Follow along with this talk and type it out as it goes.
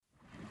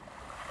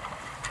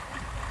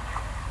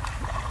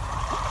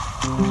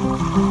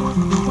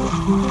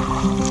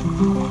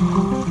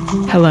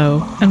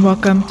Hello, and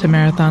welcome to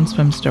Marathon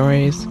Swim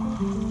Stories,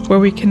 where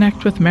we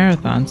connect with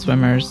marathon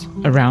swimmers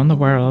around the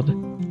world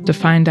to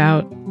find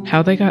out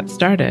how they got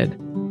started,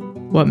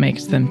 what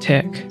makes them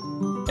tick,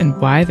 and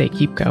why they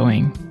keep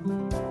going.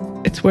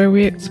 It's where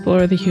we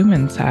explore the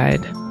human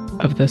side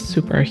of the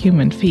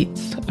superhuman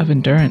feats of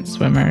endurance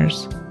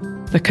swimmers,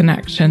 the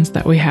connections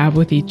that we have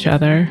with each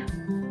other,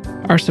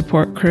 our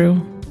support crew,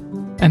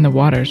 and the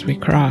waters we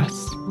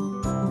cross.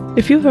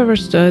 If you've ever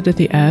stood at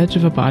the edge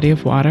of a body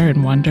of water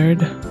and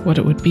wondered what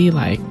it would be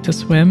like to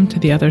swim to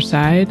the other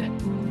side,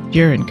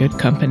 you're in good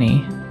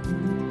company.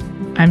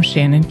 I'm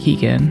Shannon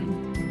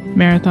Keegan,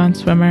 marathon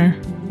swimmer,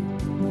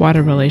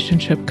 water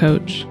relationship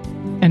coach,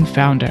 and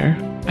founder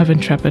of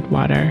Intrepid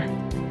Water,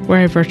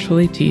 where I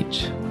virtually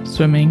teach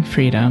swimming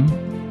freedom.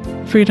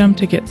 Freedom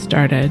to get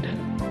started,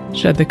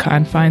 shed the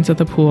confines of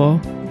the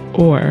pool,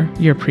 or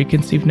your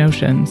preconceived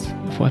notions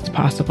of what's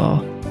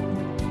possible.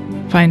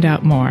 Find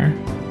out more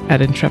at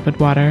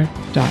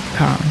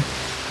intrepidwater.com.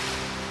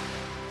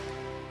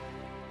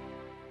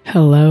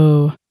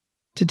 Hello.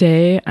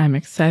 Today, I'm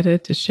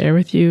excited to share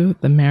with you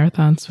the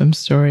Marathon Swim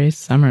Stories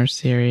Summer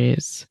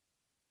Series.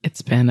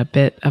 It's been a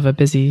bit of a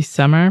busy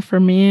summer for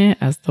me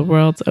as the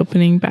world's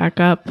opening back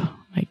up.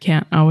 I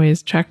can't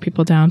always track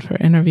people down for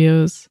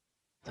interviews,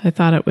 so I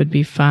thought it would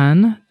be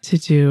fun to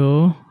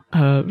do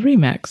a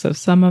remix of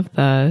some of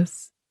the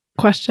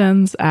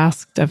questions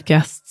asked of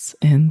guests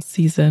in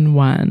Season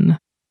 1.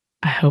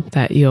 I hope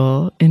that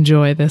you'll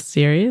enjoy this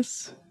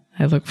series.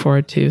 I look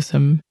forward to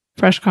some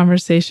fresh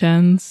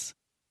conversations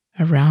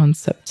around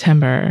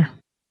September.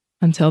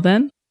 Until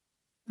then,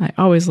 I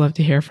always love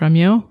to hear from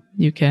you.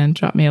 You can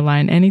drop me a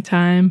line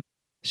anytime,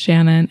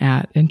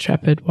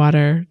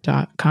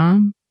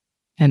 Shannon@intrepidwater.com.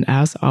 And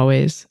as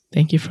always,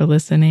 thank you for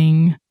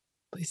listening.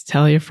 Please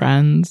tell your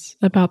friends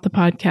about the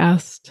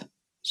podcast,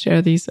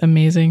 share these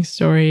amazing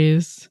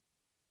stories,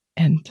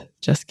 and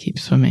just keep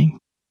swimming.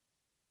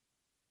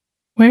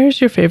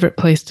 Where's your favorite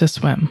place to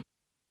swim?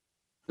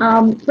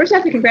 First, I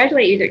have to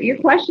congratulate you. Your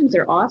questions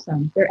are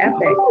awesome. They're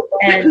epic.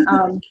 And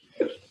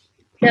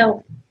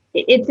so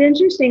it's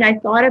interesting. I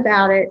thought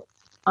about it.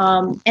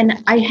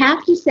 And I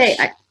have to say,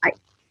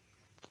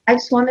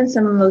 I've swum in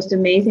some of the most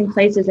amazing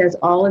places, as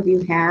all of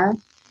you have.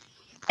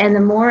 And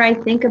the more I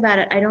think about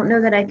it, I don't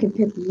know that I could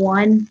pick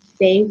one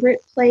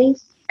favorite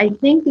place. I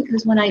think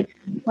because when I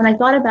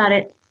thought about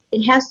it,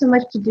 it has so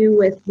much to do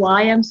with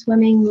why I'm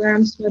swimming, where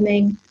I'm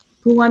swimming,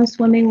 who I'm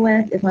swimming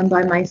with, if I'm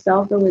by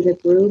myself or with a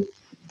group.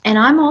 And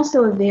I'm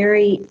also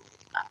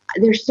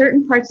there's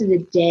certain parts of the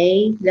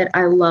day that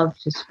I love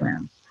to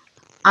swim.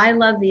 I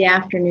love the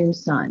afternoon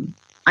sun.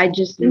 I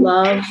just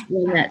love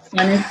when that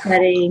sun is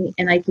setting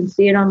and I can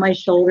see it on my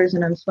shoulders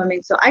and I'm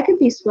swimming. So I could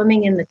be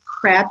swimming in the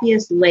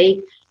crappiest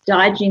lake,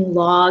 dodging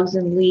logs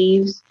and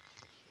leaves,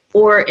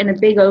 or in a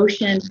big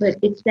ocean, but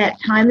it's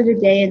that time of the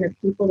day and the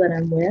people that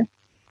I'm with.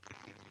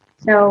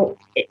 So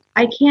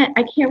I can't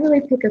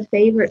really pick a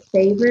favorite,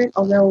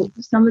 although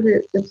some of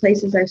the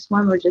places I've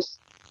swum are just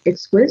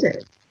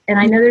exquisite. And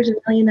I know there's a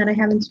million that I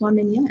haven't swum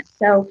in yet.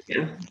 So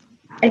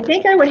I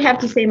think I would have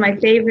to say my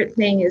favorite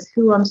thing is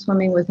who I'm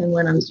swimming with and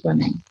when I'm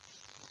swimming.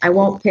 I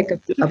won't pick a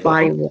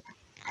body of water.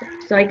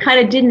 So I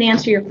kind of didn't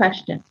answer your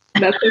question.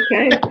 That's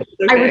okay.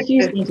 I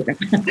refuse to answer.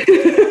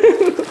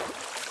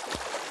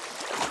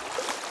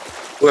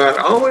 Well,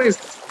 it always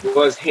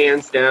was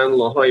hands down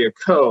La Jolla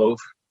Cove,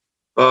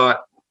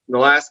 but in the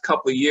last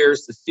couple of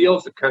years, the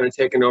seals have kind of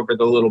taken over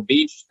the little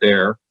beach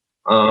there.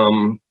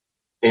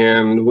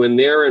 And when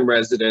they're in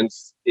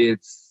residence, it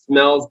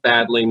smells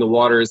badly and the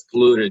water is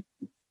polluted.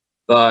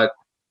 But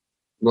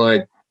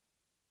like,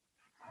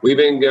 we've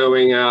been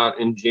going out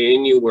in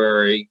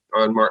January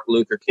on Martin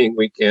Luther King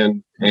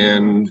weekend,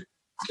 and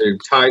the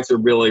tides are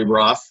really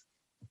rough,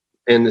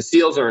 and the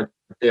seals aren't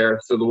there,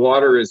 so the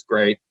water is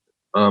great.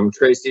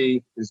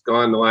 Tracy is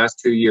gone the last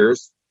 2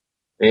 years,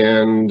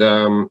 and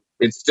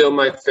it's still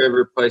my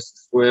favorite place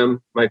to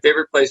swim. My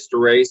favorite place to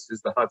race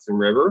is the Hudson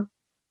River.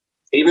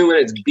 Even when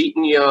it's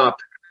beating you up,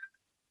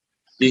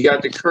 you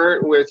got the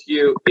current with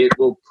you. It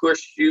will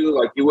push you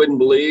like you wouldn't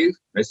believe.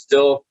 I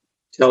still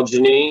tell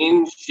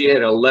Janine she had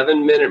an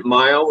 11-minute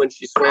mile when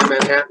she swam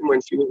Manhattan when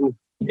she was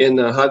in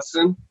the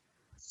Hudson.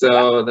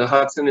 So the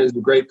Hudson is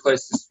a great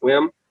place to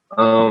swim.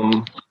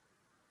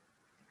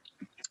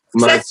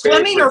 Is that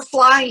swimming or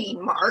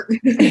flying, Mark?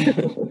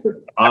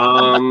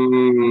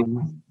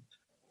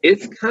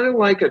 It's kind of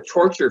like a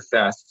torture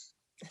fest.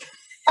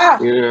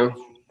 You know,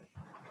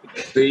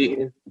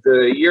 the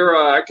year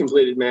I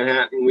completed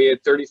Manhattan, we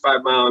had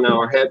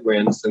 35-mile-an-hour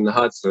headwinds in the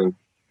Hudson,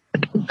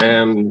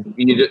 and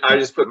I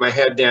just put my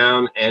head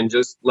down and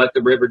just let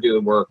the river do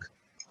the work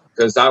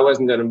because I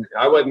wasn't gonna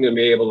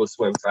be able to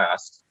swim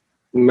fast.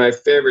 My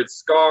favorite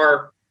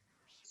scar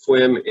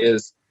swim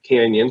is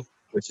Canyon,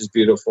 which is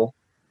beautiful.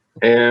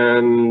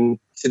 And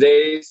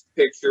today's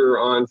picture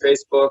on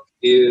Facebook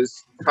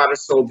is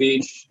Cottesloe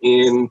Beach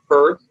in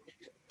Perth,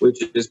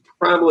 which is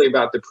probably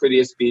about the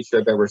prettiest beach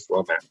I've ever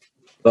swum at,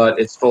 but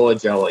it's full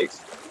of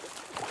jellies.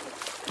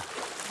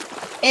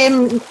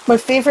 My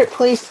favourite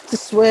place to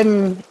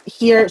swim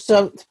here,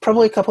 so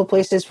probably a couple of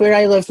places. Where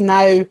I live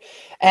now,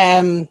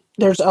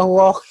 there's a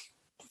loch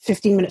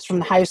 15 minutes from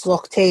the house,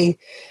 Loch Tay.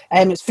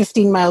 It's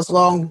 15 miles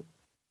long.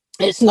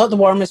 It's not the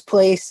warmest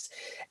place.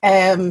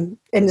 In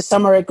the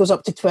summer, it goes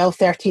up to 12,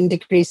 13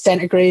 degrees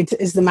centigrade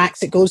is the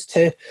max it goes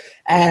to.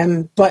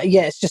 But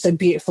yeah, it's just a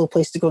beautiful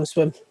place to go and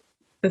swim.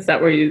 Is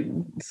that where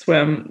you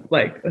swim?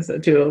 Like,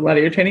 do a lot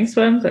of your training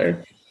swims,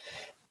 or?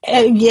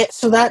 Yeah,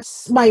 so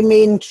that's my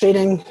main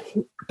training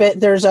bit.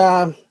 There's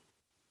a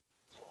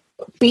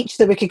beach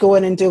that we could go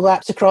in and do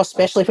laps across,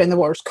 especially when the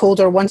water's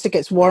colder. Once it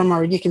gets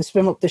warmer, you can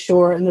swim up the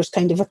shore, and there's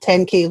kind of a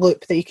 10k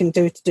loop that you can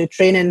do to do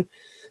training.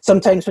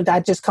 Sometimes my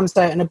dad just comes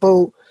out in a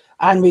boat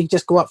and we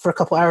just go up for a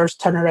couple of hours,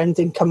 turn around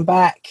and come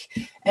back.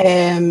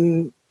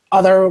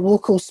 Other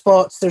local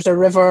spots, there's a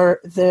river,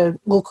 the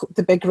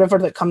big river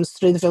that comes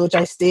through the village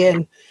I stay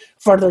in.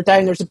 Further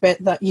down, there's a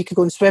bit that you could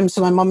go and swim.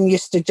 So my mum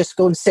used to just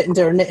go and sit and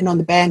do her knitting on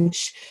the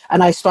bench,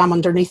 and I swam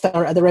underneath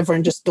her at the river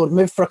and just don't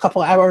move for a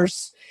couple of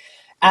hours.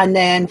 And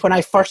then when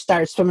I first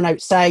started swimming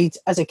outside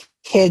as a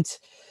kid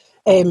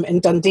in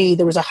Dundee,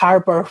 there was a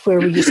harbour where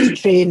we used to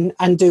train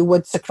and do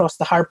woods across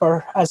the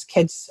harbour as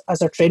kids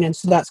as our training.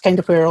 So that's kind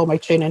of where all my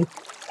training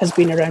has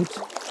been around.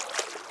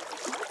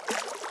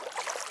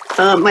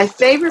 My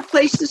favorite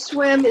place to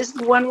swim is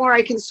the one where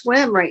I can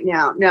swim right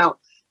now. No,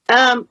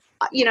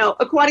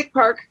 Aquatic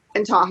Park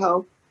and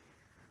Tahoe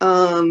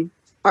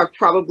are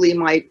probably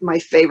my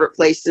favorite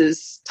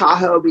places.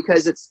 Tahoe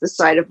because it's the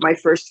site of my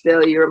first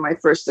failure and my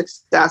first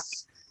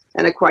success,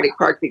 and Aquatic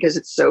Park because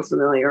it's so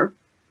familiar.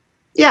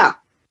 Yeah.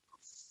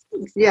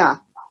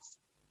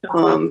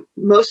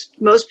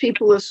 Most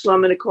people have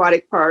swum in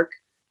Aquatic Park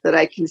that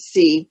I can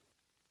see.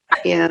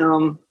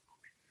 And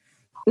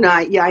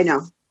I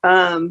know.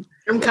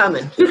 I'm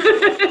coming.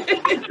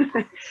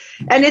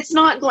 And it's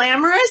not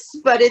glamorous,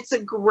 but it's a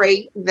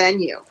great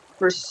venue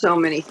for so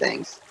many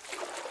things.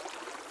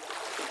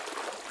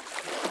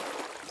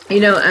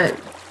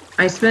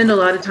 I spend a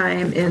lot of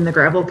time in the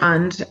gravel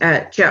pond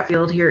at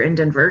Chatfield here in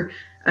Denver.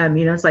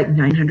 It's like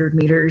 900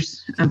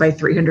 meters by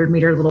 300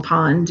 meter little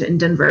pond in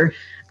Denver,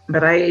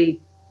 but I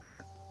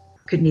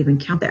couldn't even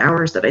count the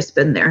hours that I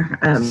spend there.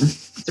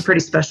 It's a pretty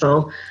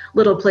special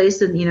little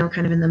place and,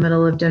 kind of in the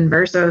middle of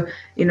Denver. So,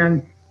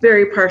 I'm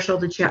very partial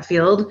to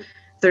Chatfield.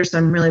 There's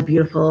some really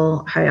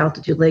beautiful high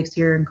altitude lakes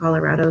here in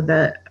Colorado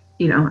that,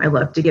 I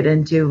love to get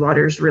into.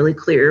 Water's really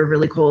clear,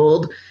 really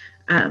cold.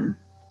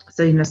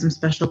 So, some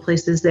special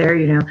places there.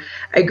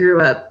 I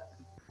grew up,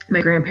 my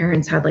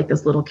grandparents had like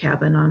this little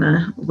cabin on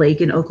a lake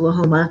in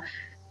Oklahoma,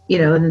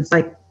 and it's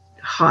like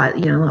hot,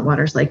 the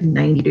water's like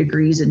 90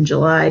 degrees in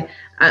July.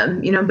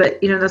 But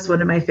that's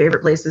one of my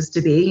favorite places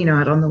to be,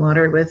 out on the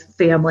water with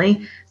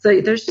family.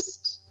 So there's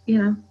just,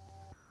 a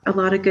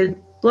lot of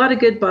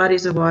good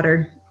bodies of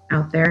water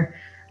out there.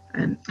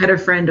 I had a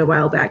friend a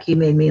while back, he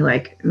made me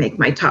make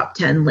my top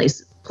 10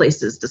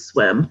 places to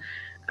swim.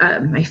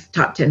 My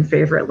top 10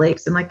 favorite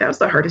lakes. And that was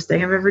the hardest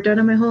thing I've ever done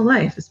in my whole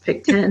life is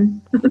pick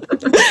 10.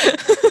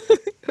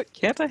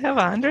 Can't I have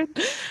 100?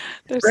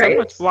 There's right? so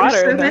much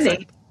water. There's so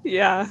many.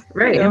 Yeah.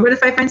 Right. And what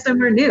if I find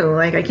somewhere new?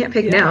 I can't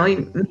pick now.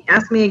 You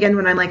ask me again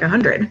when I'm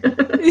 100.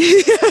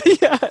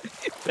 Yeah,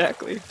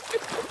 exactly.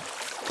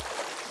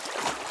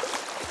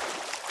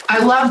 I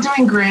love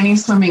doing granny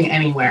swimming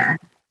anywhere.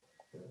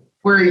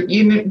 Where do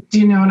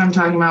you know what I'm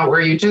talking about?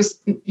 Where you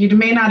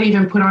may not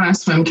even put on a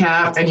swim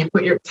cap and you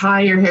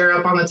tie your hair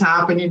up on the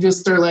top and you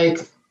just are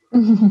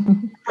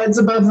heads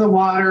above the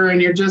water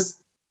and you're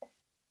just,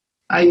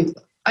 I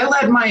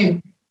let my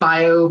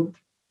bioprene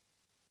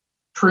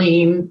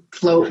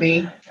float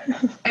me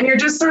and you're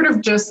just sort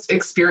of just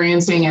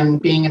experiencing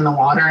and being in the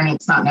water and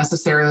it's not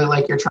necessarily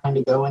like you're trying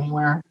to go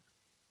anywhere.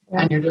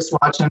 And you're just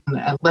watching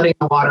and letting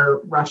the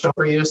water rush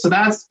over you. So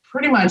that's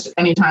pretty much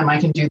anytime I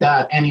can do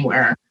that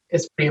anywhere.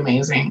 It's pretty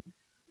amazing.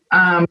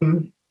 I've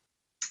been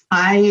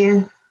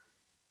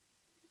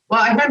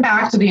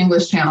back to the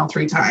English Channel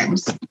 3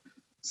 times.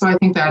 So I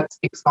think that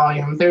speaks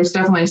volume. There's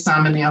definitely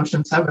some in the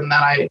Ocean 7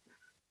 that I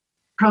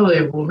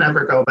probably will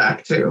never go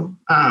back to.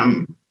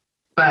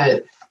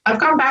 But I've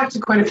gone back to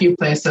quite a few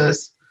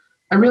places.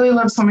 I really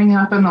love swimming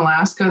up in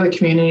Alaska. The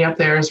community up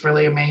there is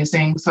really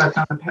amazing. So I've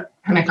done the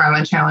Pennock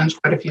Island Challenge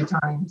quite a few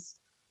times.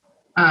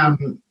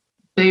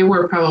 They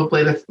were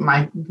probably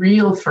my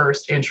real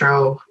first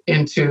intro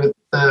into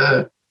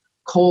the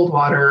cold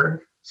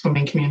water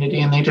swimming community,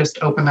 and they just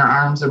opened their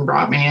arms and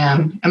brought me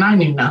in, and I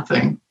knew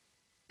nothing.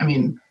 I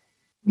mean,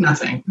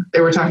 nothing.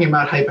 They were talking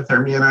about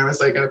hypothermia, and I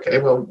was like,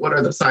 okay, well, what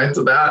are the signs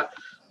of that?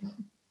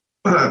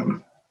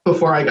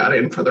 Before I got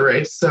in for the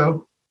race.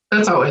 So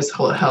that's always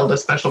held a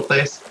special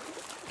place.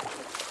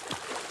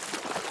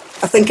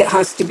 I think it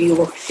has to be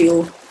Loch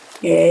Shiel.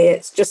 Yeah,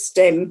 it's just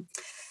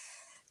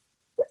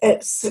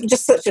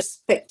such a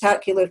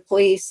spectacular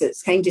place.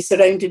 It's kind of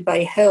surrounded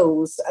by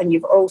hills, and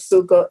you've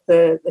also got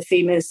the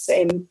famous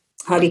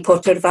Harry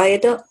Potter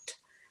viaduct.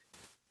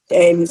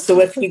 So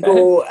if you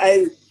go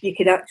out, you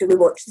can actually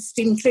watch the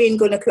steam train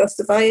going across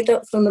the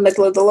viaduct from the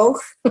middle of the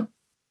loch.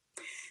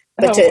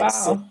 But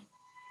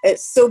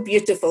It's so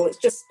beautiful. It's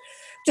just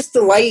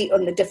the light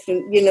on the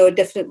different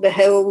the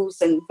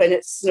hills and when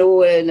it's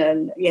snowing,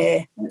 and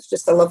yeah, it's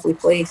just a lovely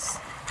place.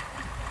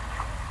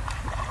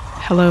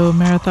 Hello,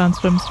 Marathon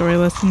Swim Story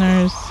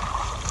listeners.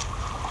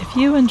 If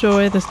you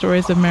enjoy the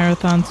stories of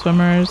marathon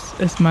swimmers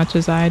as much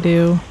as I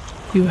do,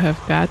 you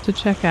have got to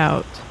check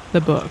out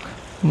the book,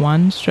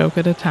 One Stroke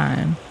at a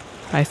Time,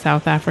 by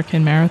South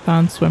African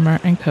marathon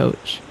swimmer and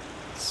coach,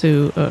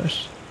 Sue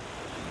Ush.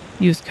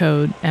 Use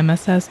code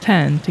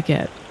MSS10 to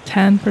get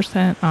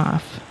 10%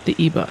 off the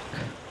ebook.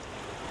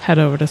 Head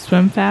over to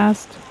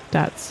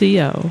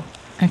swimfast.co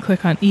and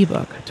click on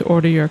ebook to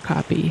order your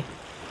copy.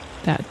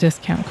 That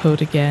discount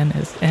code again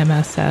is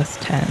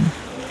MSS10.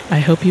 I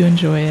hope you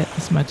enjoy it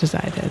as much as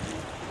I did.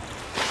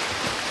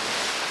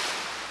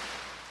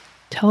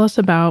 Tell us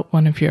about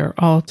one of your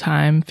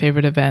all-time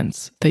favorite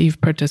events that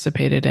you've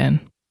participated in.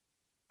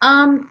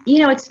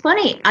 It's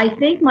funny. I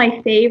think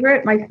my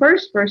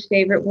first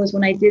favorite was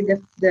when I did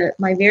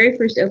my very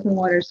first open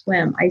water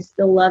swim. I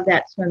still love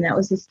that swim. That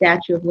was the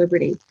Statue of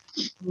Liberty.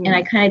 Mm. And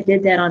I kind of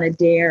did that on a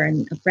dare.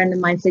 And a friend of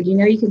mine said,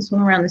 you can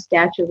swim around the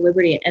Statue of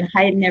Liberty. And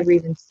I had never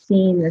even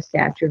seen the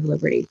Statue of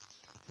Liberty.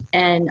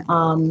 And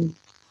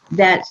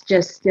that's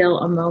just still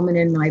a moment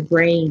in my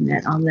brain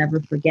that I'll never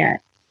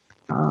forget.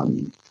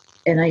 And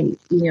I,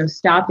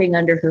 stopping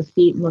under her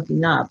feet and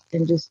looking up,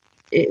 and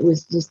it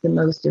was just the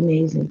most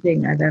amazing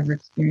thing I've ever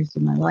experienced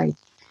in my life.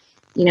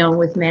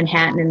 With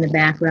Manhattan in the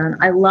background.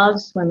 I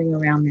love swimming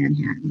around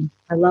Manhattan.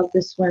 I love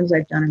the swims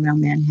I've done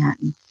around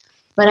Manhattan.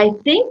 But I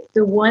think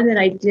the one that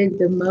I did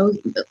the most,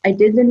 I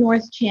did the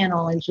North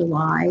Channel in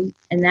July,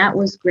 and that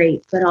was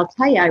great. But I'll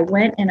tell you, I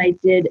went and I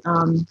did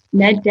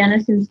Ned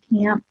Denison's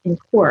camp in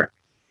Cork.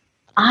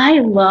 I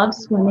love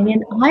swimming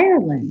in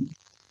Ireland,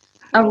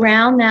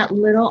 around that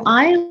little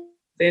island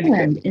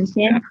in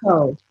Sandy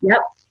Cove.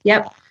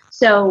 Yep.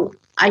 So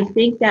I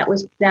think that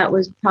was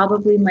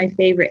probably my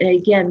favorite. And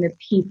again, the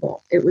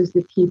people. It was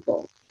the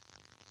people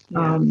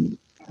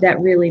that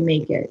really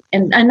make it,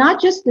 and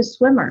not just the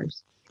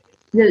swimmers,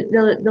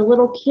 the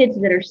little kids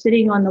that are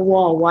sitting on the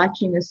wall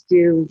watching us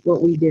do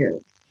what we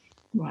do.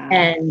 Wow.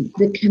 And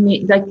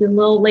like the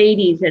little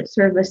ladies that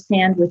serve us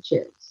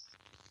sandwiches,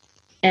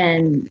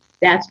 and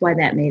that's why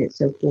that made it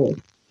so cool.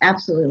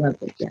 Absolutely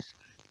loved it. Yeah.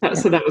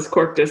 So that was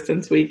Cork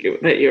Distance Week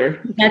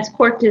That's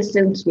Cork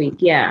Distance Week.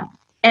 Yeah.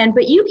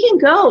 But you can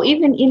go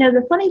even,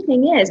 the funny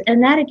thing is,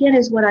 and that again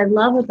is what I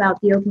love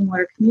about the open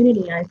water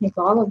community, and I think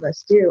all of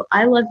us do.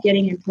 I love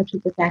getting in touch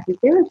with the fact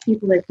that there are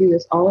people that do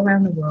this all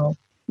around the world.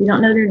 You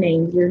don't know their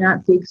names. They're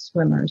not big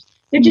swimmers.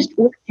 They're just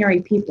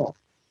ordinary people.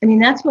 I mean,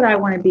 that's what I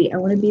want to be. I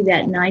want to be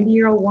that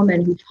 90-year-old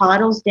woman who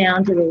toddles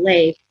down to the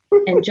lake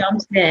and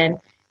jumps in,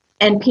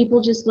 and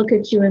people just look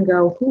at you and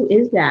go, who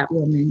is that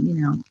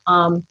woman?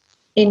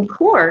 In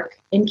Cork,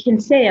 in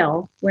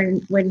Kinsale, where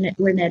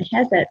Ned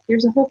has that,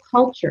 there's a whole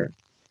culture.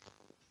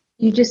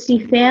 You just see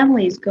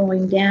families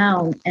going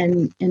down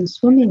and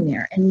swimming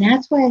there. And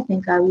that's why I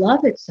think I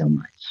love it so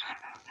much.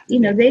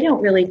 They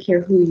don't really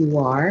care who you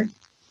are.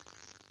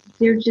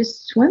 They're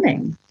just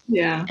swimming.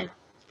 Yeah. And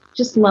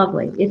just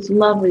lovely. It's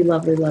lovely,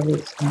 lovely, lovely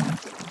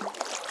experience.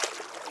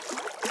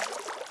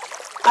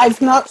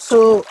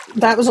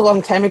 That was a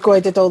long time ago.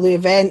 I did all the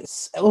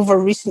events. Over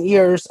recent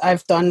years,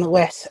 I've done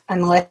less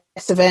and less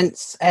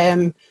events.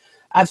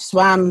 I've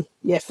swam,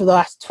 for the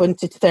last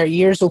 20 to 30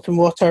 years, open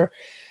water.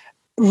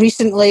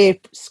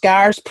 Recently,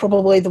 Scar's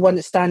probably the one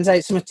that stands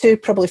out. So my two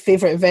probably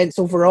favourite events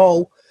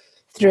overall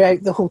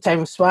throughout the whole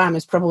time I've swam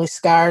is probably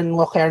Scar and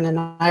Loch Earn in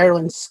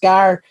Ireland.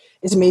 Scar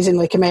is amazing.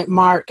 Like I met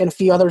Mark and a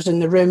few others in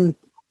the room,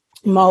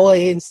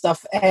 Molly and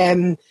stuff,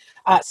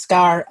 at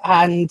Scar.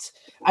 And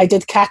I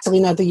did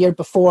Catalina the year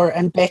before,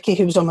 and Becky,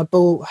 who was on my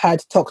boat,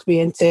 had talked me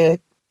into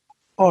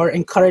or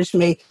encouraged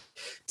me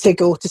to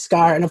go to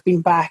Scar, and I've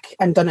been back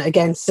and done it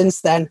again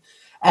since then.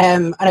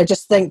 And I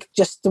just think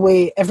just the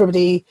way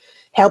everybody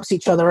helps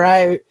each other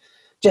out,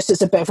 just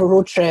as a bit of a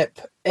road trip,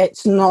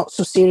 it's not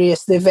so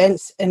serious. The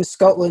events in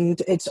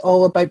Scotland, it's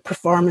all about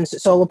performance,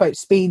 it's all about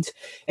speed,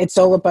 it's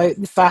all about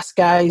the fast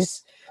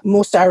guys.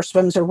 Most of our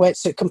swims are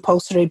wetsuit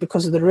compulsory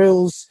because of the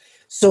rules.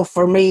 So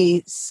for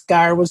me,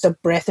 Scar was a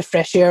breath of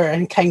fresh air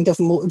and kind of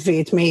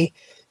motivated me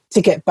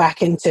to get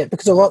back into it,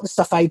 because a lot of the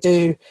stuff I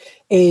do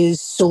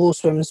is solo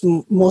swims.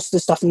 Most of the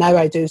stuff now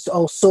I do is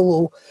all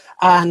solo,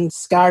 and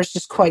Scar's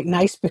just quite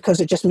nice because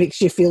it just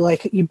makes you feel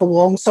like you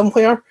belong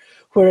somewhere,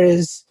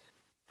 whereas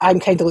I'm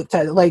kind of looked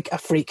at like a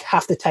freak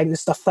half the time, the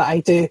stuff that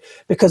I do,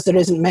 because there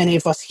isn't many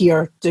of us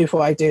here do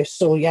what I do.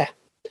 So yeah,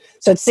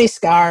 so I'd say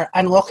Scar.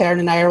 And Loch Earn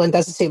in Ireland,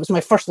 as I say, it was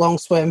my first long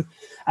swim.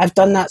 I've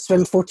done that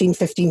swim 14,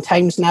 15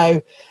 times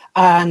now,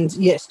 and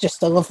yeah, it's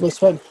just a lovely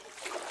swim.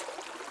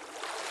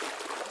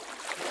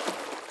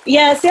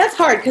 Yeah, see, that's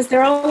hard because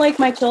they're all like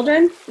my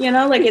children,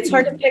 like it's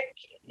hard to pick.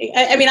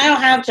 I mean, I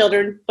don't have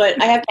children,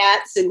 but I have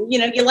cats, and,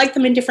 you like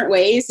them in different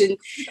ways. And,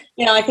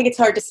 I think it's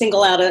hard to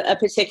single out a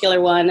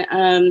particular one.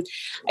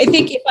 I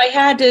think if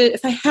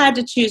I had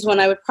to choose one,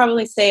 I would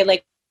probably say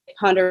like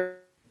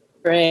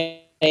Ponderay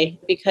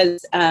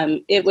because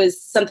it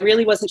was something I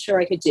really wasn't sure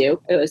I could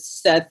do. It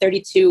was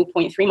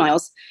 32.3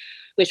 miles,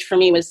 which for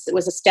me was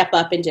a step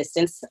up in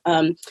distance.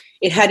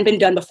 It hadn't been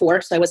done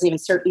before, so I wasn't even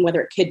certain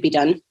whether it could be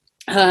done.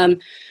 I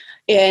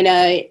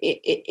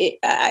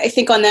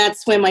think on that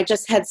swim, I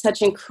just had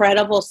such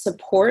incredible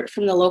support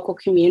from the local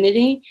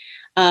community.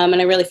 And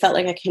I really felt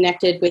like I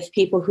connected with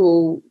people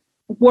who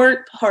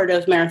weren't part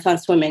of marathon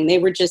swimming. They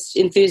were just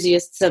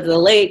enthusiasts of the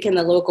lake and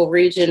the local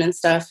region and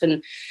stuff.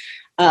 And,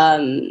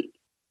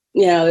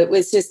 it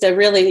was just a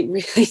really,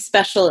 really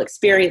special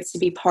experience to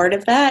be part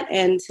of that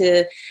and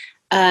to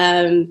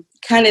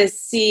kind of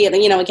see,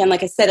 again,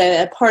 like I said,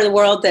 a part of the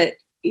world that,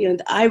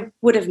 I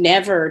would have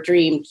never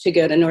dreamed to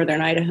go to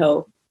Northern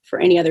Idaho for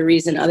any other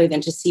reason other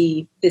than to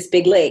see this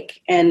big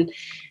lake. And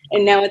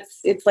now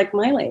it's like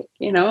my lake,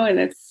 and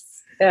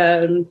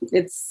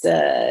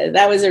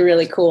that was a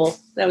really cool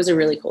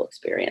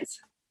experience.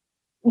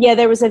 Yeah,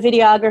 there was a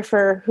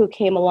videographer who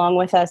came along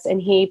with us,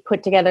 and he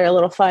put together a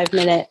little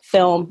 5-minute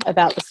film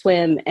about the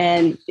swim,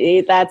 and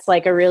that's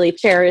like a really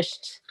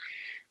cherished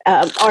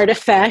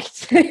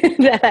artifact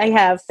that I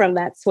have from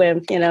that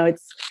swim.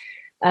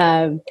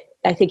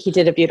 I think he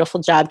did a beautiful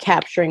job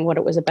capturing what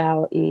it was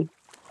about and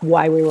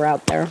why we were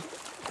out there.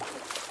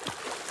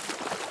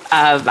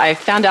 I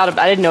found out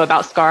I didn't know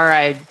about SCAR.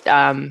 I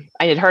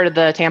had heard of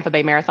the Tampa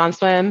Bay Marathon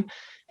Swim.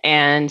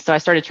 And so I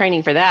started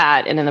training for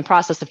that. And in the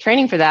process of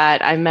training for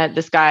that, I met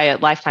this guy at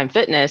Lifetime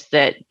Fitness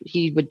that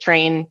he would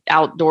train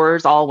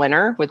outdoors all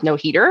winter with no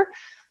heater.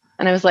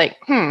 And I was like,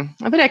 I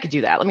bet I could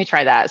do that. Let me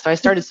try that. So I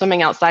started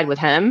swimming outside with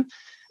him.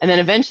 And then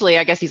eventually,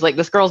 I guess he's like,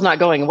 this girl's not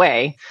going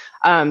away.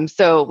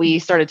 So we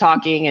started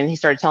talking and he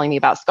started telling me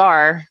about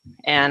SCAR.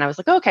 And I was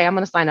like, okay, I'm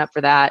going to sign up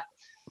for that.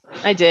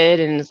 I did.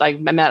 And it's like,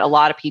 I met a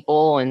lot of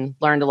people and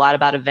learned a lot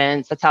about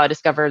events. That's how I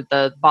discovered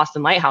the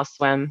Boston Lighthouse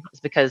Swim, is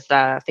because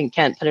I think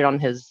Kent put it on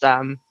his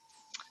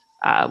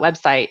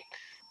website.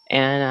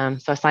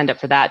 And so I signed up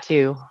for that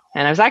too.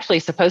 And I was actually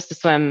supposed to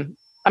swim.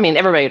 I mean,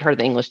 everybody had heard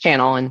the English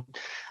Channel and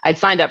I'd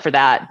signed up for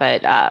that,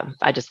 but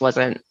I just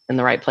wasn't in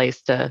the right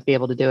place to be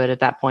able to do it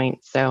at that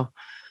point. So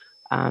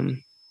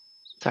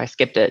I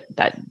skipped it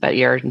that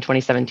year in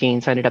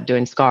 2017. So I ended up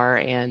doing SCAR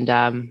and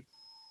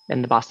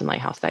the Boston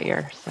Lighthouse that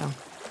year. So.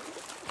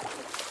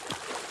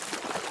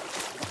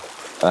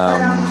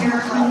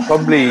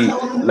 Probably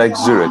Lake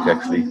Zurich,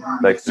 actually.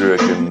 Lake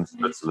Zurich in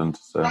Switzerland.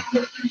 So.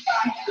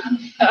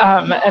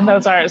 And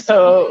those are,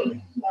 so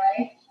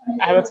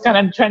I was kind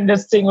of trying to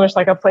distinguish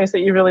like a place that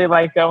you really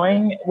like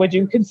going. Would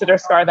you consider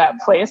SCAR that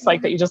place,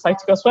 like that you just like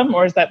to go swim,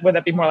 or would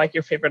that be more like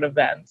your favorite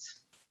event?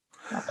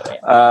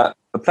 The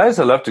place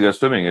I love to go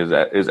swimming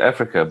is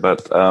Africa,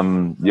 but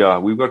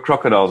we've got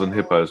crocodiles and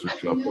hippos,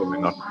 which are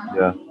probably not.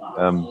 Yeah,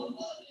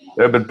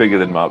 they're a bit bigger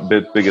than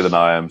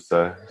I am,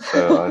 so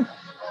I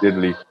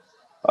generally.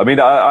 I mean,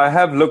 I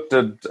have looked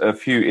at a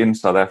few in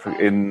South Africa,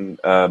 in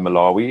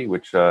Malawi,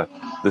 which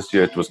this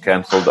year it was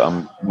cancelled.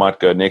 Might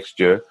go next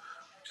year,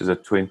 which is a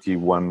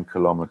 21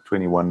 kilometer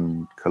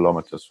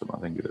swim, I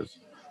think it is,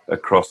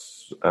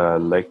 across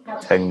Lake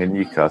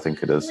Tanganyika, I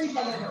think it is.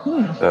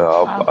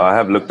 So I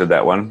have looked at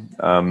that one.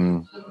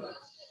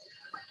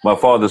 My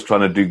father's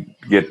trying to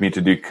get me to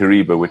do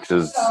Kariba, which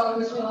is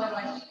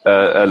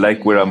a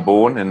lake where I'm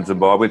born in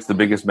Zimbabwe. It's the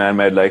biggest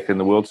man-made lake in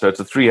the world, so it's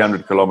a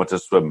 300 kilometer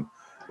swim.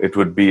 It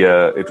would be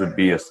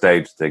a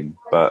stage thing,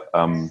 but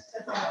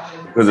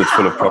because it's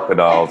full of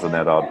crocodiles and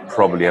that, I'd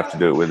probably have to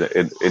do it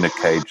in a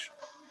cage.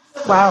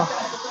 Wow,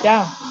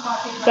 yeah,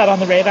 is that on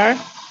the radar?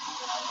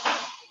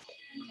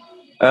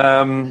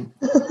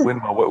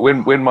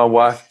 When my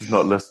wife is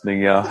not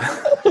listening, yeah.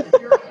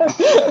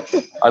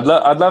 I'd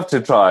love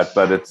to try it,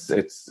 but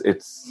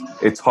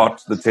it's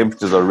hot. The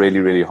temperatures are really,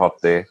 really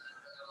hot there.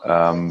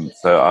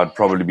 So I'd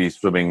probably be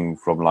swimming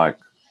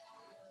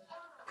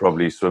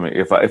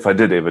if I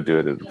did ever do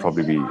it, it'd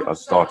probably be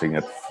starting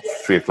at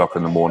 3:00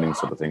 in the morning,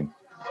 sort of thing.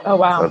 Oh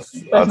wow, so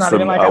that's not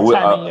even like a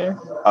time of year.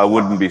 I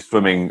wouldn't be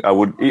swimming.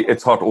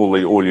 It's hot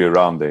all year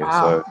round there,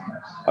 so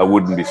I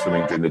wouldn't be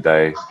swimming during the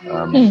day.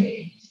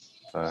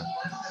 So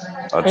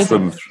I'd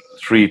swim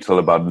 3 till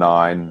about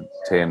 9,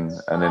 10,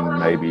 and then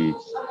maybe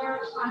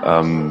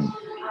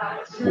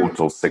 4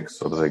 till 6,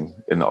 sort of thing,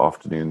 in the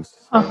afternoons.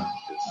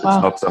 It's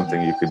not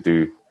something you could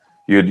do.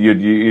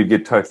 You'd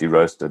get totally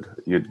roasted.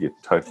 You'd get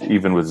totally,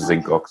 even with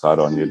zinc oxide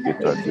on, you'd get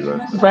totally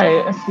roasted.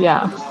 Right.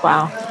 Yeah.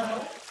 Wow.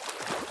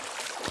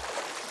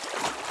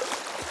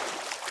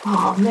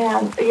 Oh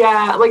man.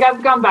 Yeah. Like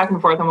I've gone back and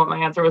forth on what my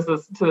answer was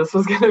was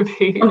going to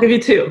be. I'll give you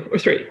 2 or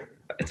 3.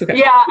 It's okay.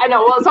 Yeah, I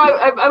know. Well, so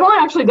I've only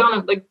actually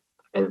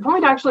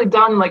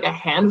done like a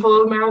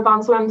handful of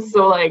marathon swims.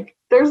 So like,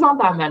 there's not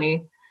that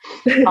many.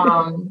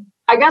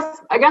 I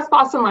guess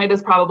Boston Light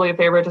is probably a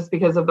favorite just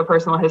because of the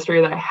personal history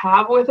that I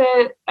have with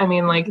it. I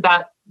mean, like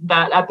that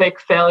epic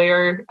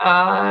failure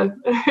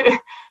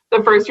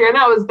the first year, and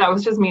that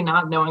was just me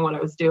not knowing what I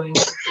was doing.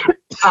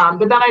 But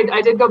then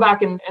I did go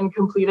back and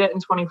complete it in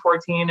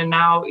 2014, and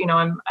now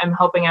I'm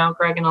helping out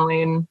Greg and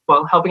Elaine.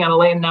 Well, helping out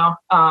Elaine now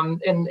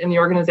in the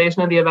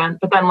organization of the event.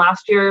 But then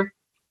last year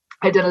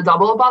I did a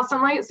double of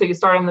Boston Light. So you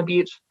start on the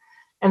beach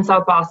in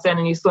South Boston,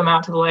 and you swim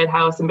out to the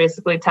lighthouse and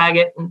basically tag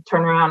it and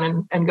turn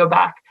around and go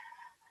back.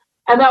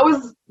 And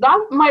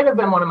that might have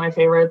been one of my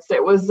favorites.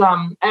 It was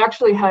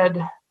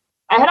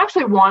I had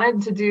actually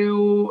wanted to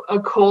do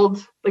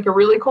a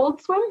really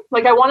cold swim.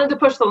 Like I wanted to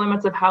push the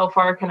limits of how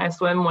far can I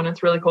swim when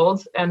it's really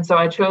cold. And so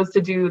I chose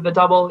to do the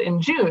double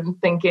in June,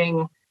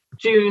 thinking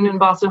June in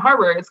Boston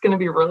Harbor, it's going to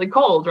be really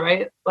cold,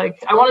 right? Like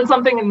I wanted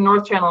something in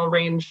North Channel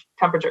range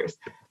temperatures.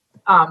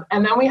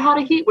 And then we had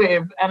a heat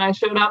wave and I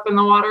showed up and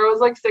the water was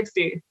like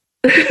 60.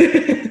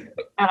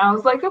 And I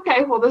was like,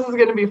 okay, well, this is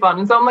going to be fun.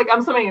 And so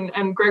I'm swimming,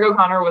 and Greg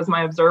O'Connor was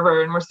my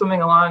observer, and we're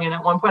swimming along. And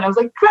at one point I was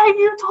like, Greg,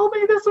 you told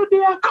me this would be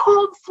a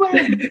cold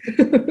swim.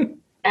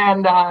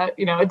 And,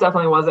 it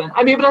definitely wasn't.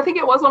 I mean, but I think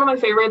it was one of my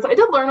favorites. I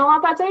did learn a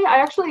lot that day.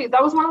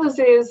 That was one of those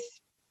days,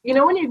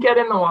 when you get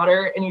in the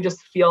water and you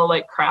just feel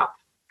like crap.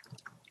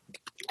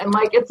 And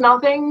like, it's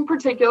nothing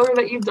particular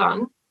that you've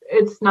done.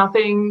 It's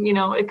nothing, you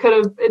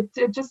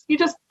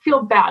just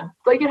feel bad.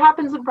 Like it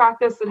happens in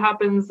practice. It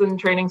happens in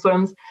training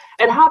swims.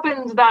 It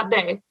happened that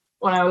day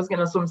when I was going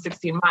to swim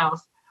 16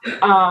 miles.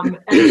 And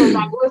so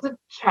that was a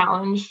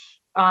challenge,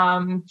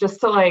 just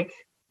to like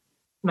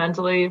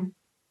mentally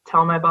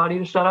tell my body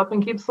to shut up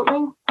and keep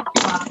swimming.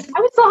 I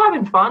was still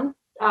having fun,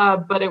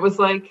 but it was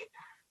like,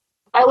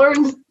 I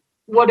learned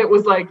what it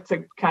was like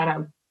to kind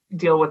of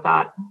deal with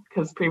that,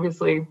 because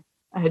previously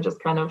I had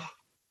just kind of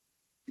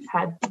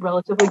had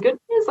relatively good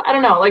news. I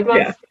don't know, like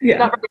that's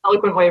not a very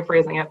eloquent way of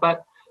phrasing it,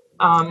 but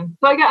so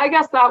I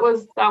guess that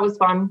was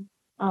fun.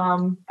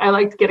 I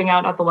liked getting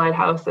out at the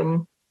lighthouse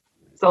and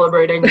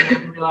celebrating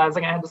and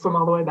realizing I had to swim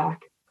all the way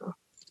back. So.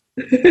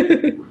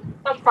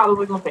 That's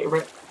probably my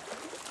favorite.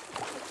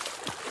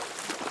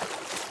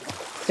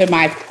 So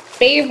my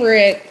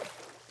favorite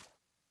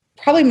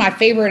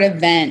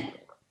event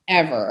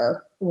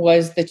ever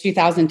was the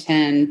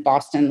 2010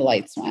 Boston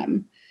Light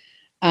Swim.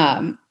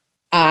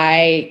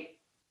 I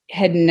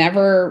had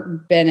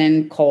never been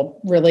in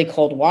really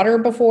cold water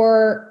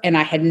before. And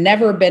I had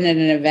never been in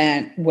an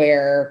event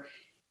where,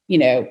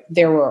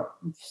 there were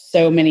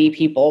so many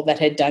people that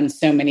had done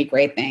so many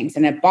great things.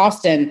 And at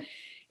Boston,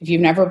 if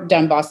you've never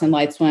done Boston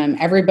Light Swim,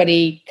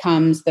 everybody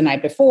comes the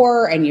night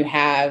before and you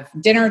have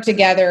dinner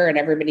together and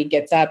everybody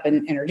gets up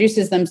and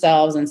introduces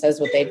themselves and says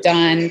what they've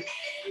done.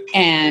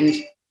 And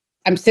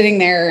I'm sitting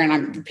there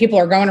and people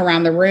are going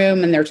around the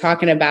room and they're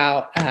talking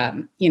about,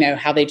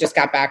 how they just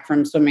got back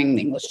from swimming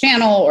the English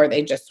Channel, or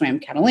they just swam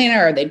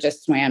Catalina, or they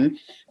just swam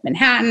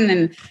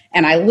Manhattan.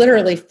 And I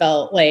literally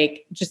felt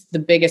like just the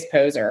biggest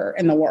poser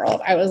in the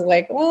world. I was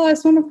like, well, I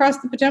swim across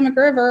the Potomac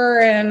River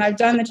and I've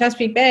done the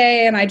Chesapeake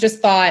Bay. And I just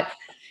thought,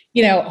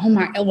 oh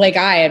my, like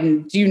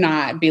do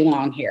not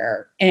belong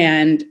here.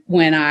 And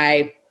when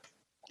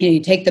you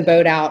take the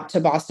boat out to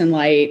Boston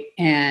Light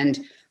and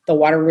the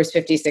water was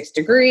 56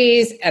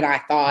 degrees. And I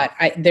thought,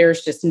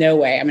 there's just no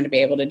way I'm going to be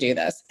able to do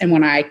this. And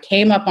when I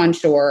came up on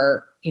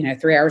shore,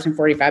 3 hours and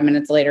 45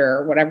 minutes later,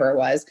 or whatever it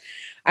was,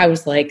 I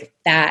was like,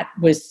 that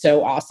was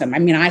so awesome. I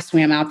mean, I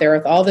swam out there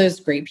with all those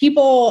great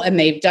people and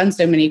they've done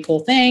so many cool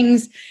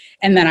things.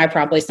 And then I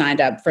probably signed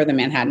up for the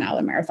Manhattan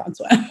Island Marathon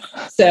Swim.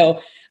 So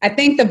I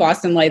think the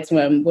Boston Light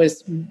Swim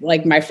was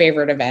like my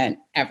favorite event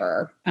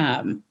ever.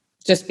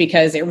 Just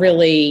because it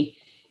really,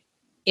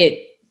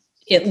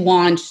 it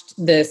launched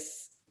this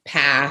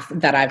path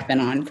that I've been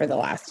on for the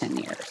last 10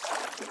 years.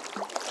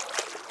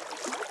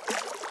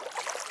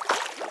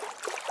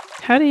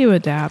 How do you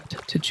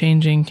adapt to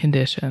changing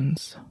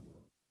conditions?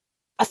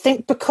 I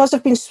think because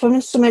I've been swimming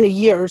so many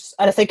years,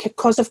 and I think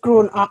because I've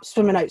grown up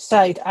swimming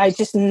outside, I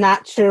just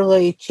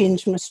naturally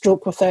changed my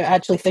stroke without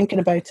actually thinking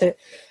about it.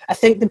 I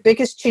think the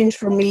biggest change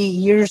for me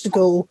years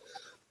ago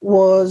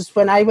was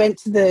when I went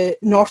to the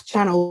North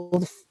Channel,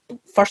 the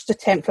first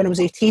attempt when I was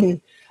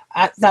 18.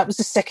 That was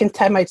the second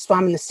time I'd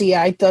swam in the sea.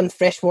 I'd done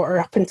freshwater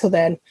up until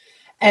then.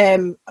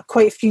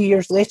 Quite a few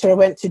years later, I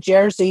went to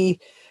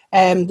Jersey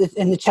in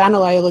the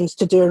Channel Islands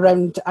to do a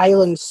round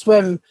island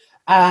swim,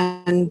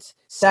 and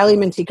Sally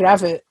Minty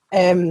Gravitt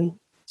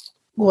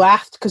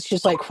laughed because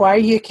she's like, why are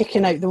you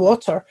kicking out the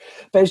water?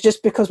 But it was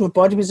just because my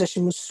body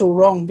position was so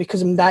wrong,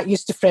 because I'm that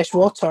used to fresh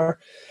water.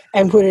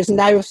 And whereas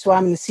now I've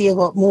swam in the sea a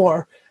lot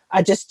more,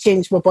 I just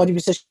changed my body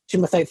position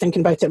without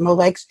thinking about it. My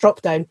legs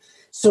dropped down.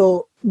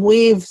 So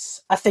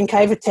waves, I think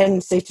I have a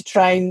tendency to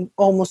try and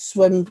almost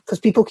swim, because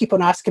people keep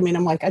on asking me and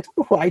I'm like, I don't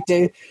know what I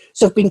do.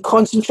 So I've been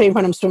concentrating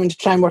when I'm swimming to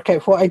try and work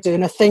out what I do.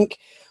 And I think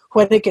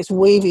when it gets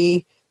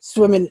wavy,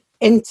 swimming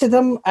into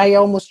them, I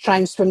almost try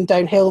and swim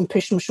downhill and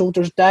push my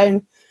shoulders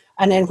down.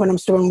 And then when I'm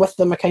swimming with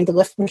them, I kind of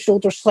lift my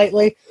shoulders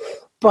slightly.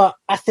 But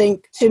I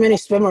think too many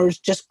swimmers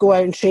just go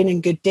out and train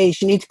in good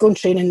days. You need to go and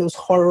train in those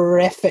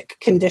horrific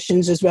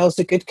conditions as well as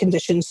the good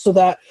conditions, so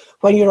that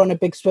when you're on a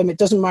big swim, it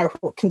doesn't matter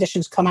what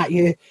conditions come at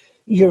you,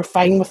 you're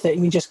fine with it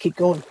and you just keep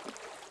going.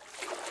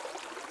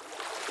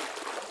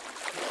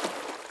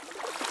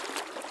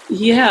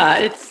 Yeah,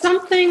 it's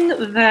something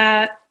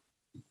that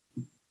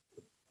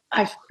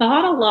I've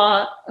thought a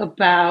lot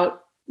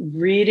about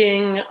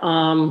reading.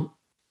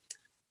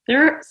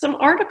 There are some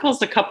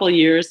articles a couple of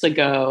years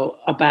ago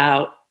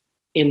about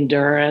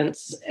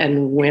endurance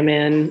and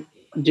women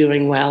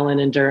doing well in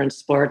endurance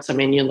sports. I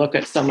mean, you look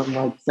at someone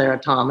like Sarah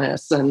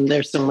Thomas, and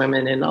there's some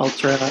women in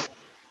ultra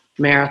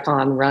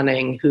marathon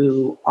running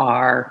who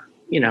are,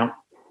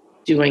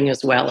 doing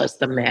as well as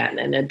the men.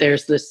 And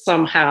there's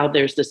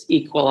this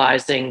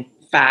equalizing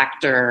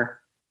factor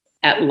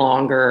at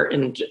longer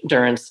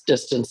endurance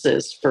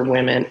distances for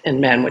women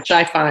and men, which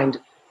I find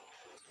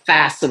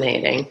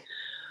fascinating.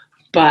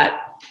 But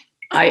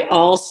I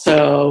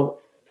also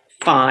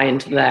find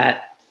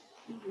that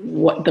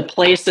what the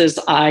places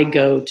I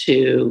go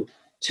to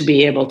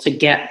be able to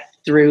get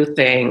through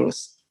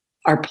things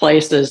are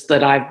places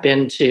that I've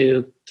been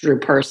to through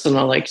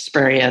personal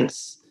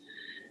experience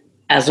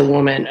as a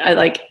woman.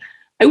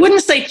 I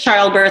wouldn't say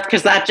childbirth,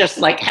 because that just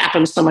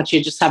happens so much,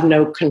 you just have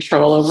no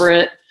control over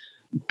it.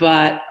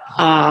 But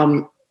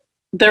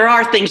there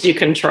are things you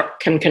can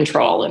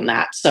control in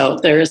that. So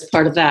there is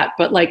part of that.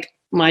 But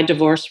my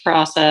divorce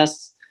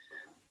process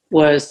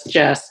was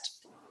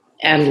just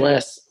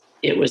endless.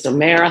 It was a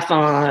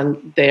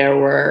marathon. There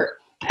were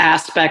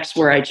aspects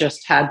where I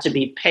just had to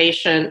be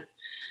patient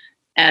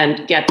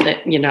and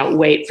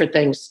wait for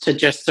things to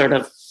just sort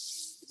of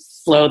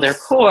slow their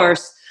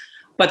course.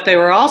 But there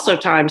were also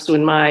times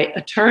when my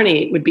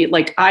attorney would be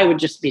I would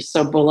just be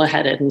so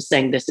bullheaded and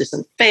saying, this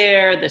isn't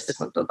fair, this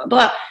isn't blah, blah,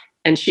 blah.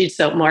 And she'd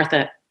say,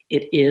 Martha,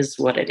 it is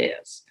what it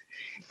is.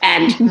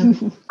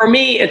 And for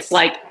me, it's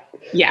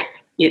yeah,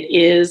 it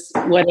is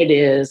what it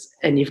is,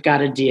 and you've got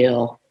to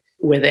deal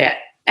with it.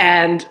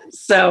 And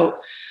so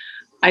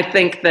I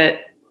think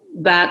that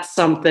that's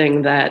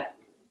something that,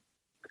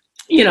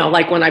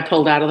 when I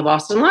pulled out of the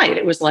Boston Light,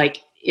 it was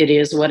it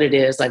is what it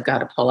is. I've got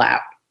to pull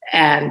out.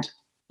 And,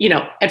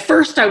 at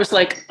first I was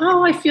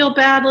oh, I feel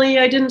badly.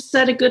 I didn't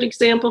set a good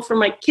example for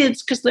my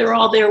kids because they're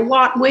all there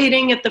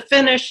waiting at the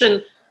finish.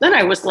 And then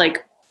I was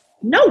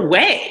no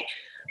way.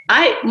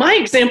 My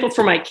example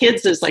for my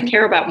kids is I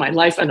care about my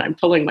life and I'm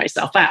pulling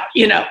myself out,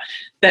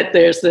 that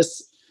there's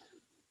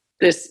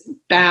this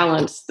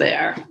balance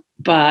there.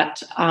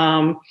 But,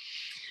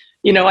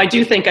 I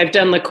do think I've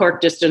done the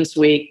Cork Distance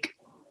Week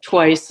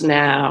twice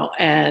now.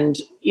 And,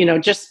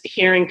 just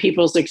hearing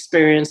people's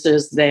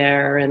experiences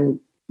there. And,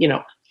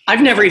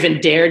 I've never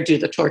even dared do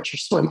the torture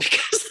swim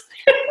because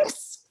I'm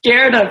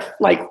scared of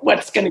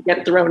what's going to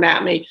get thrown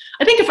at me.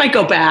 I think if I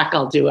go back,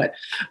 I'll do it.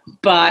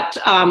 But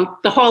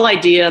the whole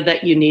idea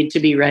that you need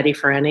to be ready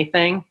for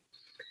anything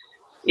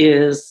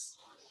is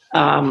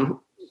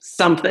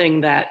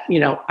something that,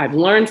 I've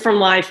learned from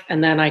life,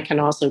 and then I can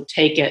also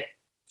take it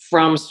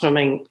from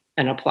swimming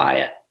and apply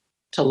it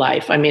to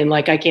life. I mean,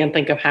 I can't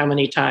think of how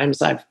many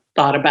times I've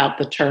thought about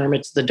the term,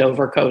 it's the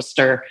Dover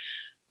coaster,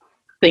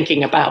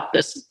 thinking about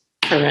this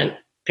current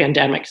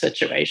pandemic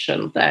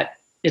situation, that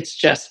it's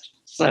just,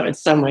 so in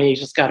some way you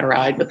just got to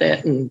ride with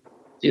it and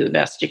do the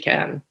best you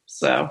can.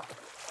 So,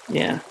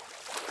 yeah.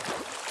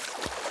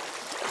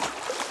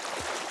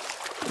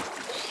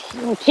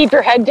 Keep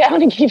your head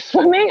down and keep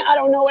swimming. I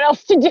don't know what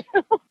else to do.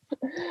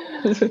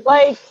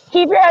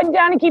 Keep your head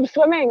down and keep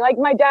swimming.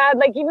 My dad,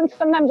 even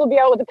sometimes we'll be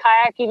out with a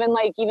kayak,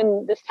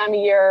 even this time of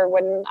year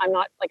when I'm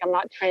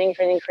not training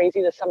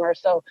crazy this summer.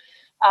 So,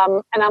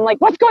 and I'm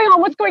what's going on?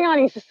 What's going on?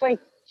 He's just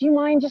do you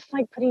mind just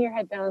putting your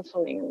head down and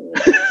swimming?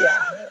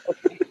 Yeah,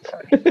 okay,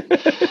 sorry.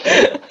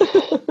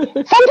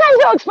 Sometimes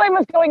they'll explain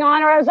what's going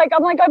on, or I'm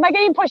am I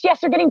getting pushed?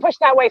 Yes, they're getting pushed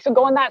that way. So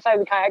go on that side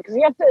of the kayak, because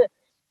you have to.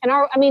 And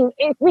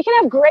we can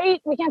have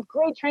great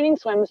training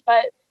swims,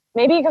 but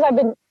maybe because I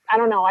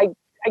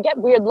get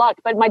weird luck.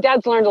 But my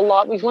dad's learned a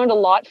lot. We've learned a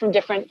lot from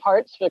different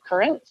parts of the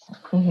currents.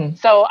 Mm-hmm.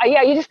 So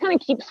you just kind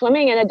of keep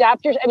swimming and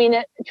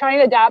try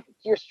and adapt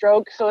your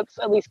stroke so it's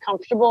at least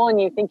comfortable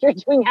and you think you're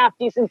doing half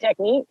decent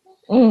technique.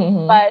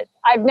 Mm-hmm. But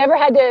I've never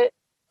had to,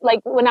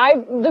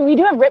 we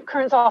do have rip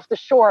currents off the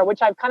shore,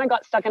 which I've kind of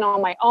got stuck in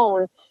on my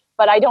own,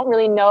 but I don't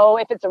really know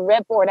if it's a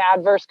rip or an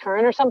adverse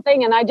current or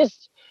something. And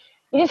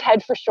you just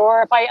head for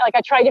shore. If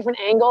I try different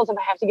angles if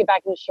I have to get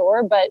back in the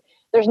shore, but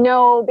there's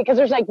no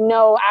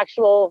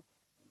actual,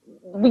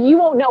 you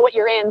won't know what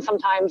you're in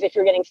sometimes if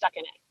you're getting stuck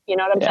in it. You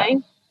know what I'm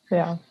saying?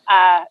 Yeah.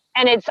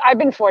 And I've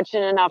been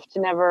fortunate enough to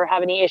never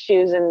have any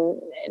issues,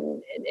 and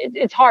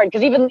it's hard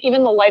because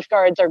even the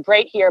lifeguards are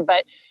great here,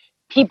 but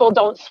people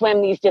don't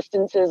swim these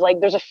distances.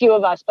 There's a few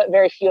of us, but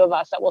very few of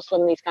us that will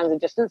swim these kinds of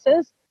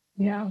distances.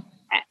 Yeah.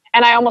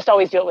 And I almost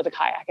always do it with a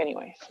kayak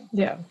anyways.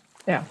 Yeah.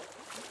 Yeah.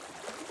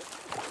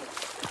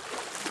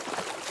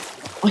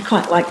 I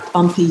quite like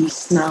bumpy,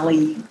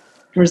 snarly,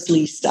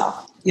 grizzly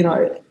stuff.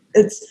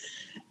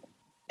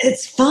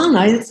 It's fun.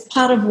 It's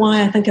part of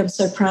why I think I'm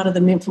so proud of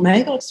the Men from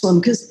Magog swim,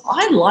 because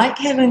I like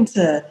having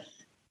to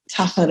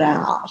tough it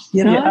out,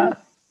 Yeah.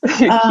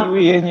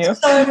 Kiwi in you.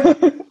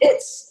 So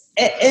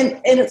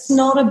it's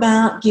not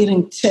about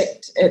getting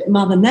ticked at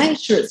Mother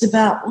Nature. It's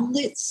about,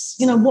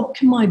 what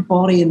can my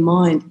body and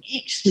mind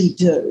actually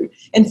do?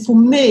 And for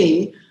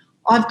me,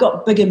 I've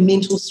got bigger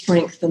mental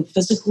strength than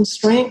physical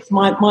strength.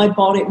 My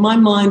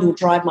mind will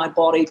drive my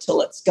body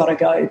till it's got to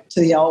go to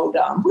the old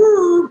ER.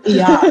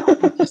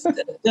 Just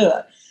do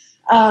it.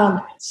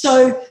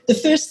 So the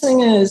first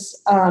thing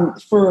is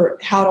for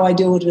how do I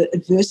deal with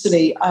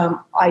adversity? I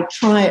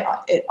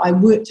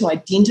work to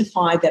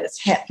identify that it's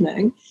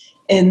happening,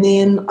 and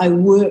then I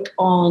work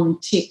on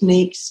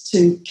techniques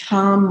to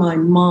calm my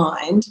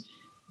mind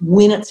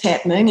when it's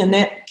happening, and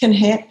that can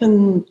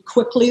happen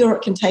quickly or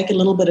it can take a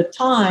little bit of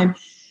time.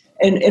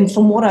 And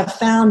from what I've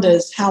found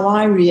is how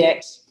I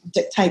react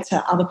dictates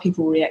how other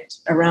people react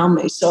around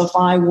me. So if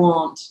I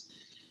want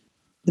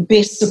the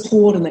best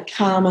support and the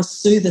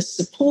calmest, soothest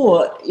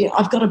support,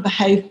 I've got to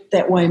behave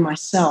that way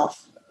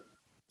myself.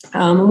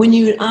 When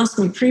you asked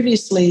me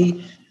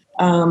previously,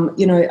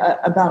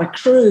 about a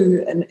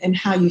crew and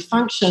how you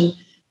function,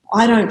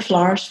 I don't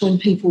flourish when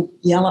people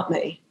yell at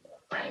me,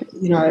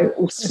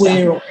 or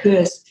swear or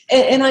curse.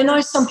 And I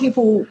know some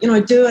people,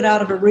 do it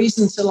out of a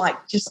reason to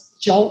like just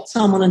jolt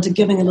someone into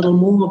giving a little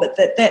more, but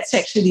that's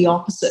actually the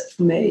opposite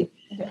for me.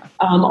 Yeah.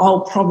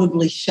 I'll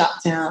probably shut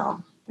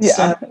down.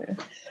 Yeah.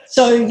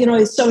 So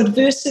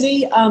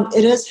adversity,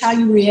 it is how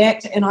you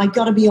react. And I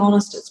got to be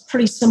honest, it's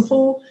pretty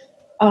simple.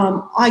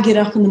 I get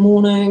up in the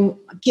morning,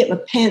 I get my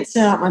pants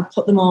out, and I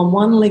put them on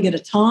one leg at a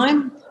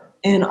time.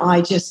 And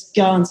I just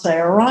go and say,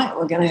 all right,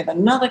 we're going to have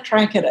another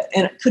crack at it.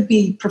 And it could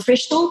be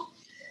professional,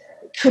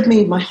 it could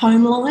be my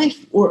home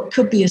life, or it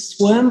could be a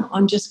swim.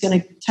 I'm just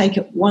going to take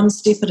it one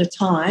step at a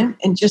time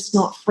and just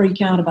not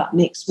freak out about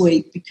next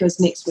week because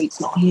next week's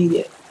not here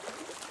yet.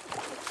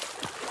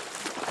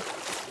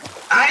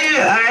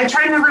 I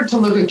try never to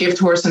look a gift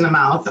horse in the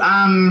mouth.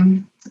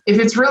 If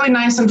it's really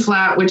nice and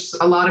flat, which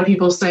a lot of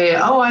people say,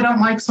 oh, I don't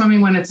like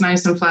swimming when it's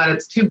nice and flat,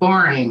 it's too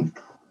boring.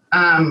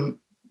 One,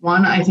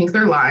 I think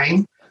they're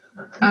lying.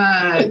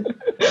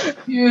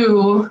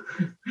 Two,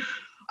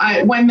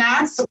 when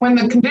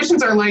the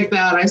conditions are like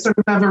that, I sort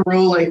of have a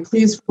rule like,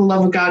 please, for the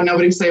love of God,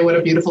 nobody say what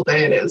a beautiful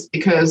day it is,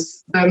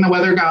 because then the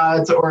weather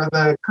gods or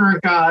the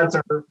current gods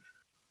or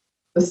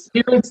the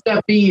spirits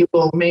that be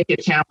will make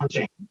it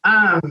challenging.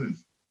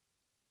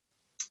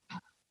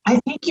 I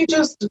think you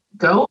just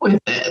go with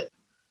it.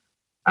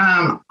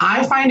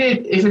 I find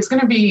it, if it's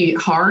going to be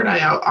hard, I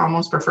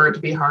almost prefer it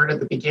to be hard at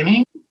the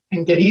beginning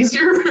and get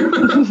easier.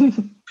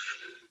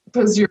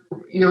 Because you're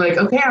like,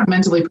 okay, I'm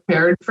mentally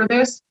prepared for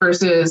this,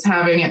 versus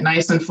having it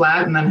nice and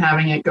flat and then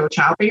having it go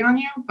choppy on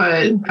you.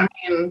 But I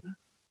mean,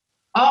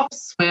 off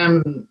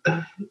swim,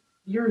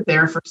 you're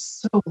there for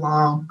so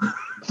long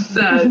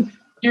that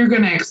you're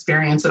going to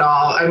experience it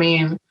all. I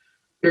mean,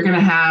 you're going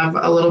to have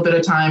a little bit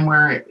of time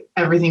where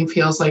everything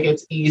feels like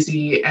it's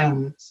easy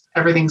and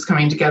everything's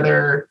coming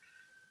together.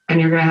 And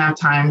you're going to have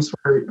times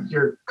where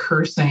you're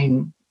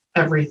cursing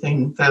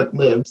everything that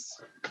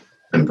lives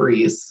and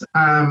breathes.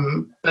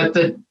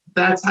 But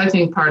that's, I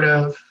think, part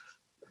of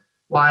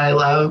why I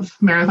love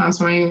marathon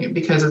swimming,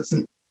 because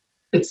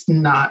it's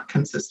not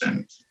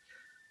consistent.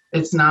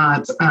 It's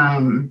not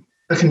a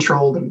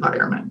controlled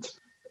environment.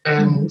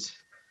 And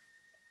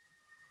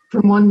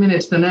from 1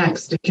 minute to the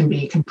next, it can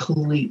be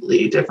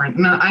completely different.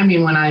 And I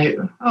mean, when I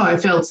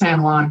failed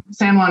San Juan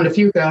de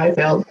Fuca, I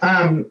failed.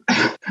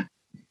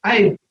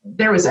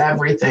 There was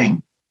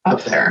everything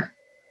up there.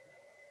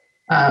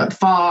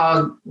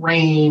 Fog,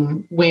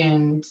 rain,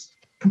 wind,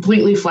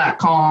 completely flat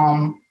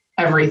calm,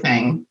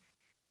 everything.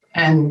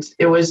 And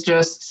it was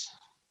just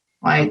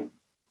like,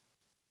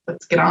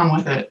 let's get on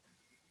with it.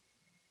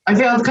 I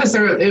failed because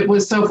it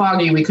was so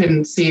foggy we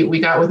couldn't see. We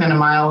got within a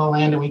mile of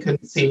land and we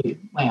couldn't see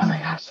land. Oh my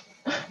gosh.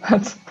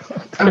 That's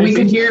crazy. And we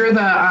could hear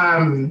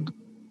the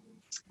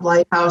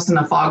lighthouse and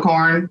the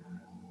foghorn.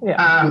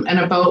 Yeah. And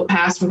a boat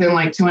passed within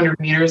like 200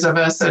 meters of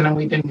us, and then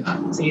we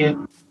didn't see it.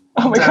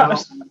 Oh my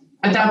gosh.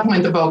 At that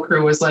point, the boat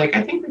crew was like,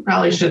 I think we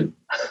probably should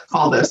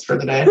call this for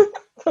the day.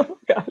 Oh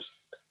my gosh.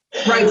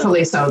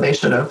 Rightfully so, they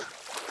should have.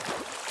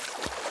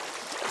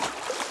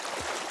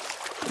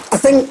 I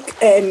think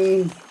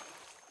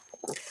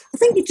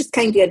you just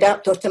kind of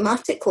adapt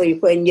automatically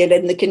when you're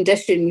in the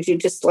conditions. You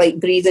just like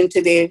breathe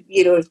into the,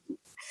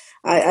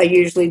 I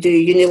usually do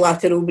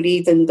unilateral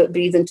breathing, but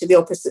breathe into the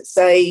opposite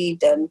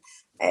side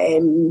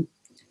and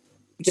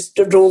just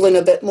rolling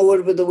a bit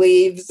more with the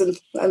waves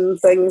and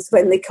things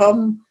when they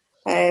come.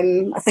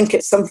 I think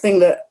it's something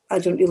that I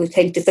don't really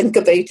tend to think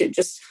about. It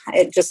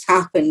just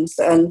happens.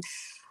 And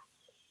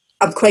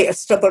I'm quite a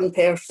stubborn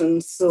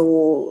person,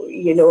 so,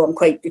 I'm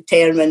quite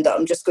determined that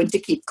I'm just going to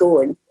keep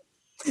going.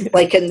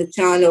 Like in the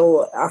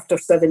channel, after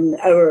 7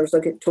 hours, I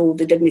got told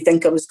they didn't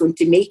think I was going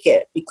to make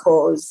it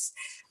because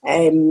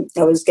I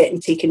was getting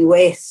taken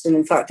west. And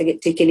in fact, I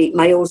get taken 8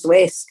 miles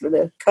west with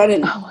a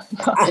current. Oh my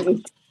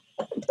God.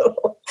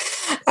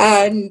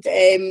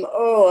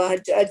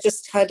 I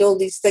just had all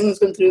these things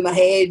going through my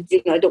head.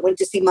 I don't want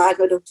to see my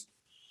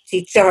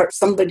Admiralty chart.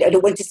 I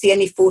don't want to see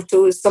any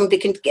photos.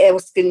 Somebody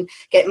else can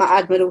get my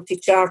Admiralty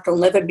chart. I'll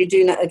never be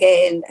doing it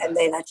again. And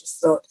then I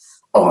just thought,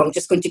 I'm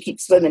just going to keep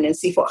swimming and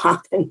see what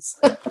happens.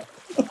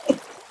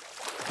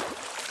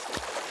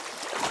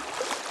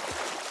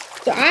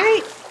 So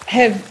I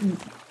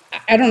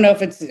don't know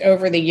if it's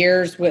over the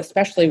years,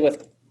 especially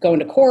with going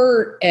to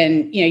court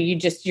and,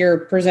 you're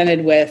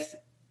presented with,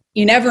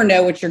 you never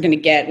know what you're going to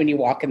get when you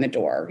walk in the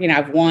door.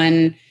 I've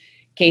won,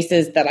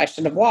 cases that I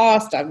should have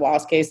lost. I've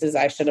lost cases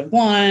I should have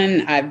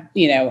won. I've,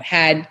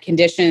 had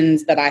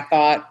conditions that I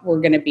thought were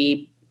going to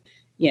be,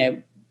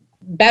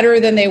 better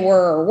than they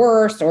were or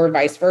worse or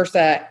vice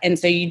versa. And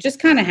so you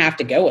just kind of have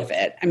to go with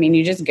it. I mean,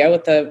 you just go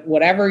with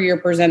whatever you're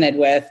presented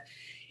with.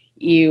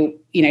 You're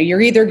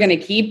either going to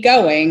keep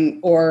going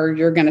or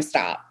you're going to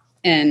stop.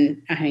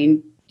 And I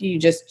mean, you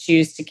just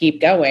choose to keep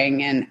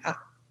going. And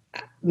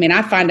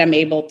I find I'm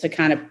able to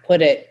kind of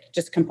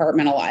just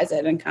compartmentalize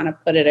it and kind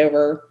of put it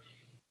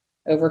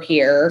over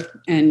here.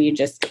 And you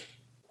just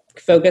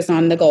focus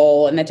on the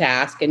goal and the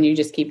task and you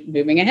just keep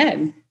moving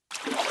ahead.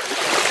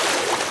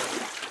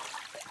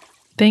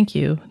 Thank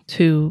you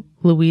to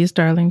Louise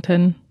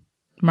Darlington,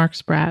 Mark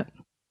Spratt,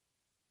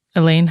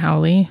 Elaine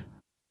Howley,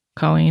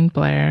 Colleen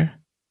Blair,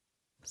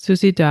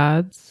 Susie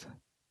Dodds,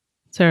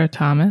 Sarah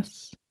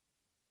Thomas,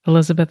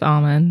 Elizabeth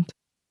Almond,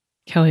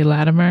 Kelly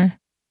Latimer,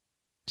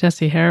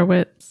 Jesse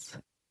Harowitz,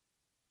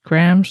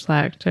 Graham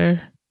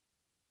Schlachter,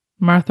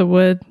 Martha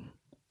Wood,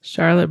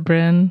 Charlotte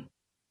Bryn,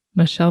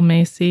 Michelle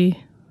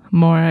Macy,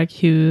 Morag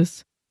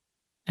Hughes,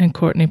 and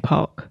Courtney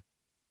Polk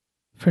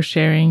for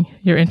sharing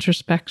your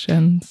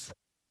introspections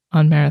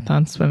on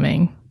marathon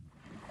swimming.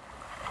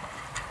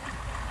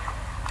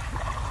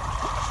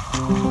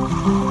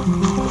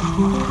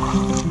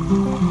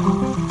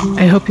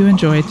 I hope you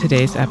enjoyed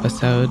today's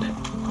episode.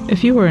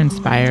 If you were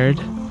inspired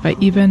by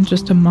even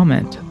just a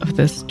moment of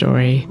this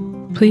story,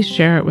 please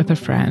share it with a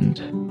friend.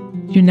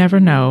 You never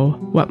know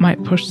what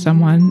might push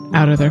someone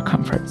out of their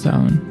comfort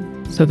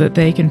zone so that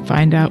they can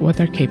find out what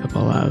they're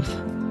capable of.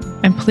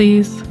 And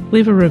please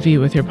leave a review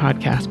with your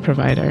podcast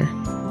provider.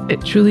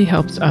 It truly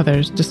helps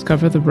others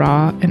discover the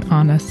raw and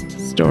honest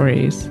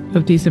stories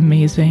of these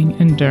amazing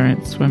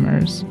endurance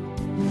swimmers.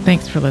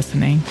 Thanks for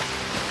listening.